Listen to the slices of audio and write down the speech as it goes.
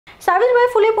सावित्रीबाई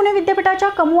फुले पुणे विद्यापीठाच्या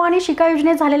कमू आणि शिका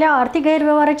योजनेत झालेल्या आर्थिक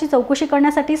गैरव्यवहाराची चौकशी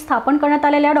करण्यासाठी स्थापन करण्यात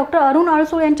आलेल्या डॉक्टर अरुण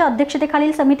अळसूळ यांच्या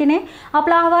अध्यक्षतेखालील समितीने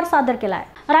आपला अहवाल सादर केला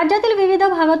आहे। राज्यातील विविध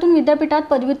भागातून विद्यापीठात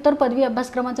पदव्युत्तर पदवी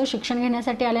अभ्यासक्रमाचे शिक्षण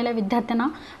घेण्यासाठी आलेल्या विद्यार्थ्यांना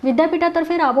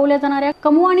विद्यापीठातर्फे राबवल्या जाणाऱ्या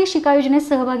कमू आणि शिका योजनेत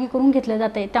सहभागी करून घेतले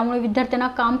जाते। त्यामुळे विद्यार्थ्यांना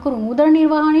काम करून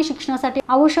उदरनिर्वाह आणि शिक्षणासाठी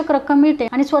आवश्यक रक्कम मिळते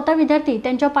आणि स्वतः विद्यार्थी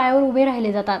त्यांच्या पायावर उभे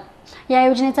राहिले जातात। या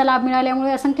योजनेचा लाभ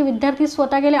मिळाल्यामुळे असंख्य विद्यार्थी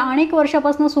स्वतः गेल्या अनेक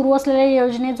वर्षापासून सुरू असलेल्या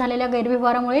योजनेत झालेल्या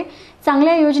गैरव्यवहारामुळे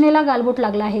चांगल्या योजनेला गालबोट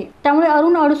लागला आहे। त्यामुळे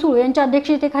अरुण अळसूळ यांच्या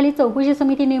अध्यक्षतेखाली चौकशी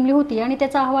समिती नेमली होती आणि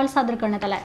त्याचा अहवाल सादर करण्यात आला आहे।